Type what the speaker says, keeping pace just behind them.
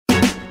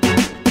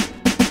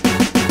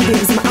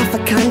babes, my have to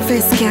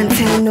confess, can't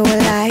tell no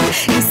lie.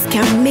 This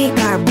can make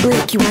or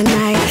break you and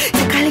I.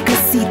 Take a little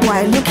seat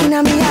while looking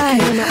at me eye.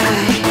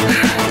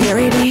 You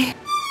ready?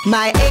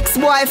 My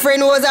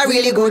ex-boyfriend was a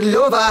really good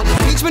lover.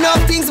 Teach me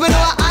enough things we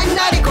know I'm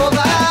not the cover.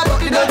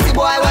 But the dirty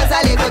boy was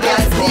a little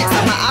girl snake.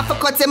 So I have to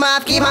cut him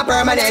off, keep my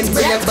permanent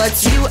break. But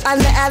you on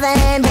the other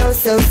hand, oh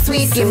so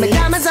sweet. Give me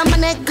diamonds on my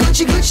neck,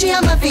 Gucci, Gucci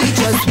on my feet.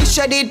 Just wish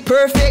I did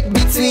perfect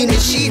between the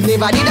sheets.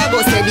 Never did I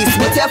go say this,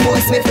 but you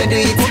forced me to do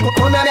it.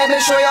 Come here, let me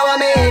show you what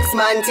my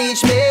ex-man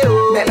teach me.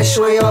 Let me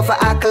show you how to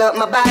ackle up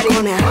my body.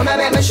 Come here,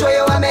 let me show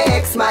you what my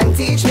ex-man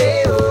teach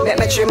me.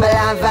 Let me tremble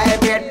and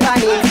vibrate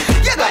panic.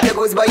 You got the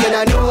goods, but you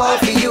don't know how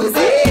to use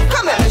it.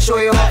 Come let me show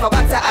you how to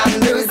butter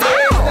and lose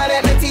it. Now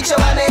let me teach you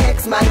what my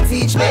ex-man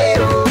teach me.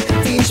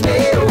 Teach me,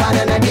 I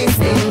don't know this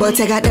thing. But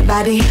you got the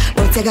body,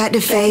 but you got the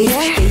face.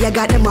 Yeah, you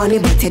got the money,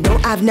 but you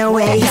don't have no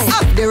ways.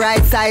 Up the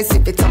right size,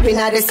 sweep it up in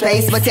the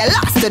space. But you're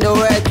lost to the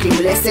world,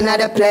 clueless in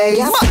the place.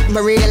 But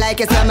me really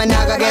like it, so me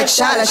not gonna get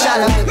shallow.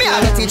 Me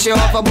I gonna teach you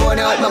how to bone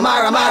out my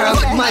mara.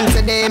 Good man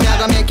today, me I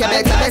gonna make you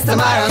better best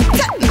tomorrow.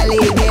 Take my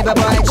lead, baby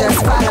boy,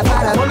 just follow.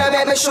 Come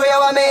let me show you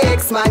what my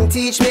ex-man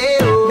teach me.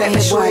 Let me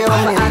show you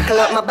how to ackle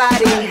up my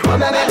body. Come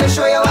let me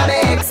show you what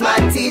my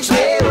ex-man teach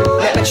me.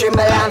 Let me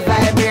tremble and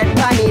vibrate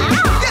panic.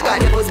 You got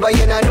the booze, but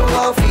you don't know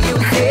how to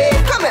use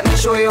it. Come let me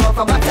show you how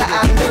to butter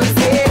and lose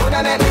it. Come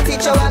let me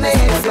teach you what my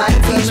ex-man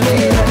teach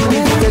me.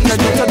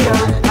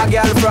 A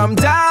girl from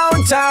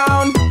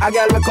downtown, a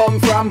girl will come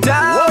from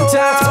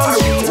downtown.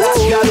 A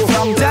girl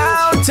from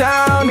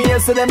downtown, me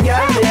say them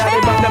girl they are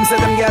the bad. Them say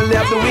them girl they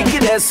have the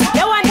wickedest.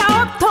 You want a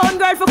uptown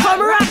girl for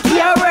come rock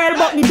your world,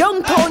 but me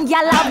downtown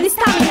girl have the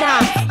stamina.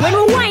 When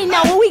we whine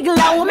and we wiggle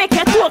and we make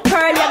your toe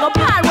curl, you go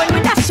par when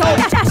we dash out.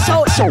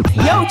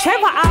 Yo,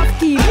 Trevor off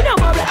key, you know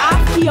bubble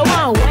off key. You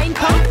want wine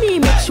come me,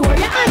 make sure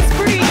your hands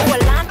free.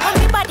 Hold on on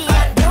me body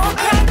and don't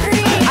crack free.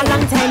 A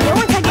long time you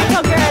want to get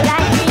a girl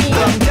like me.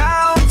 From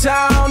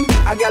downtown,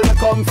 a girl will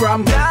come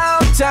from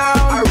downtown.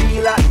 A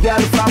real hot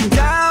girl from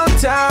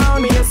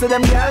downtown. Me say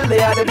them girl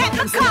they are the best.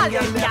 Them say them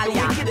girl they are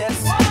the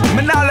wickedest.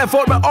 Me now left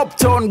out my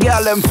uptown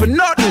girl them for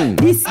nothing.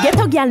 This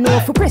ghetto girl know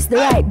if you press the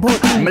right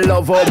button. Me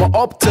love how my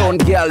uptown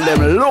girl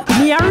them look.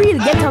 Me a real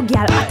ghetto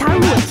girl at a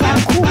road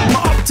can cook.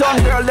 My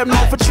uptown girl them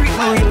know for treat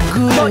me real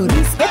good. But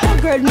this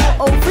ghetto girl know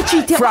how for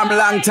treat you. From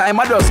long time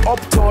I just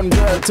uptown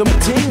girl to my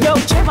team. Yo,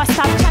 Trevor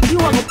stop chat, you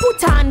want to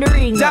put on the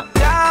ring.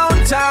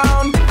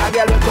 Downtown, a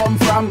girl will come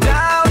from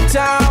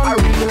downtown. A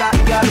real hot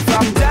girl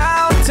from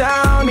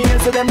downtown. Me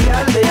say them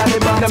girl they are the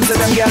best. Them say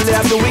them girl they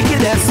have the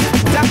wickedest.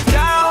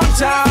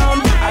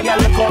 Downtown, a girl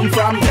will come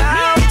from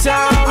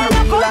downtown. A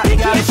real hot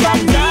girl from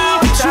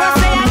downtown.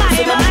 Me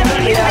say them girl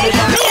they are the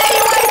best.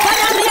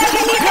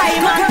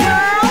 Girl,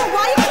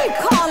 why you keep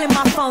calling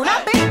my phone?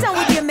 I've been done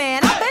with your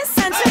man. I've been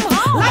sent him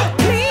home. Like,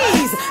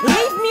 please,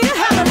 leave me the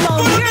hell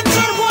alone. Your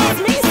man wants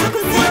me, so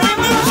consider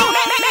him alone.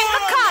 Make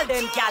a call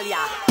then, gal,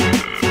 ya.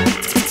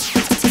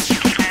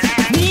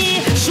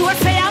 Me, sure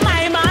say I'm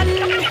my man.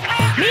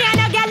 Me and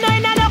a gal,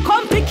 no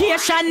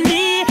complication.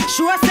 Me,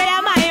 sure say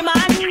I'm my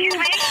man.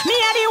 Me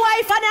and the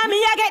wife and me,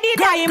 I get the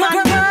diamond.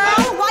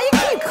 Girl, why you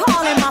keep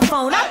calling my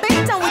phone? I've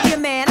been done with your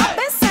man. I've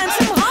been sent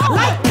him home.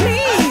 Like,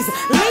 please,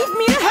 leave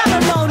me the hell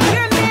alone.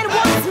 Your man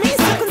wants me,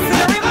 so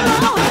consider him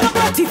alone.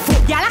 Dirty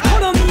foot, y'all, I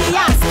couldn't be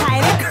your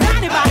style. They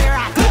cranny body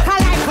rock. Look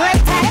like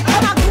reptile.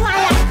 I'm a go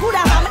like good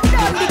as I'm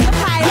done with the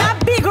pile. A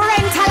big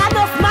rental,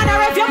 enough manner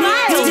of your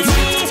mind.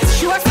 Me,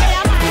 sure say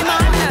I'm my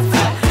man.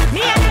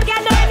 Me and the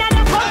girl,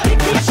 no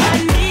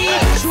complication. Me,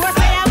 sure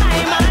say I'm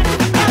my man.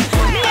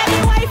 Me and the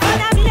wife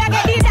and me, I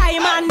get the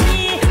diamond.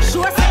 Me,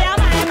 sure say I'm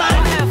my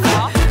man.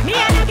 Me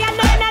and the girl,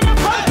 no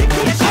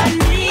complication.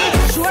 Me,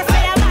 sure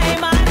say I'm my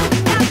man.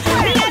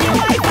 Me and the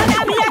wife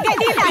and me, I get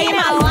the diamond. You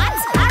know what?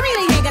 I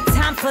really ain't got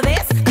time for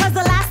this. Cause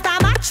the last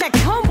time I checked,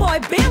 homeboy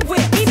been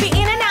with. He be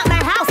in and out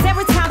my house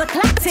every time the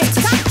clock ticks.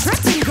 Stop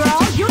tripping,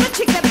 girl. You the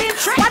chick that been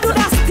tricked. Why do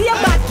that steer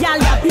back, y'all?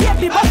 Ya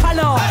baby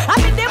buffalo. I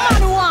be the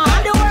man who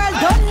and the world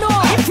don't know.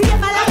 If you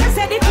ever like I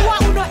said, if you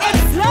want to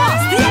explore,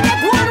 stay in that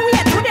one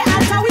way to the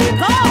altar we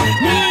go.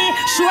 Me,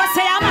 sure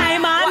say I'm my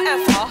man.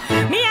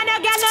 Me and the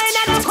girl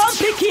no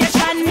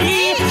complication.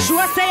 Me,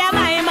 sure say I'm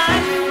my man.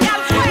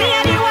 Me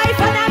and the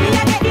wife and me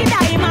I get the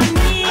diamond.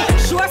 Me,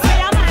 sure say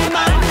I'm my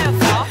man.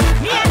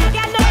 Me and the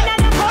girl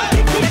no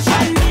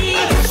complication. Me,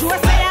 sure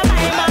say I'm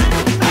my man.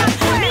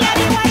 Me and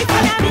the wife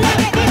and me I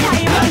get the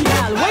diamond.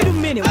 Girl, wait a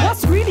minute,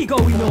 what's really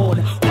going on?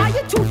 Why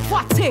you too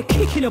fat here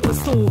kicking up a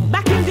storm?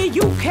 Back in the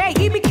UK,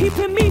 he be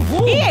keeping me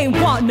warm. He ain't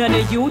want none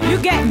of you, you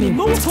get me?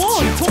 Move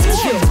on,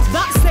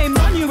 that same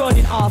man you're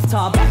running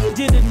after. But you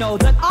didn't know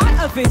that I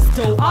have his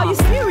dough. Are you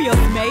serious,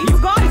 mate? You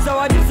guys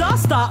are a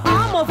disaster.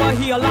 I'm over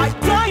here like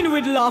dying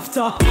with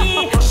laughter.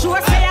 Me,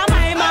 sure say I'm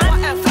my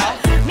man.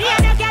 Me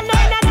and the girl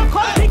no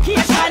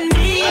complication.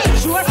 Me,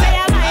 sure say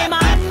I'm my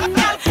man.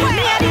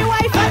 Me and the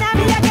wife and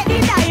me I get the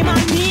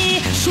diamond. Me,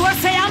 sure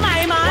say I'm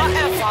my man.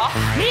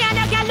 Me and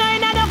the girl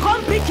no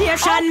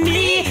complication.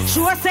 Me,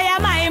 sure say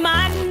I'm my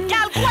man.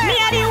 Me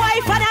and the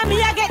wife and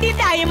me I get the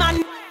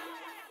diamond.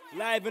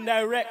 Live and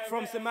direct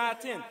from St.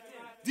 Martin.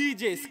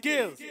 DJ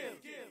Skillz.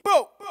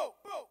 Boom.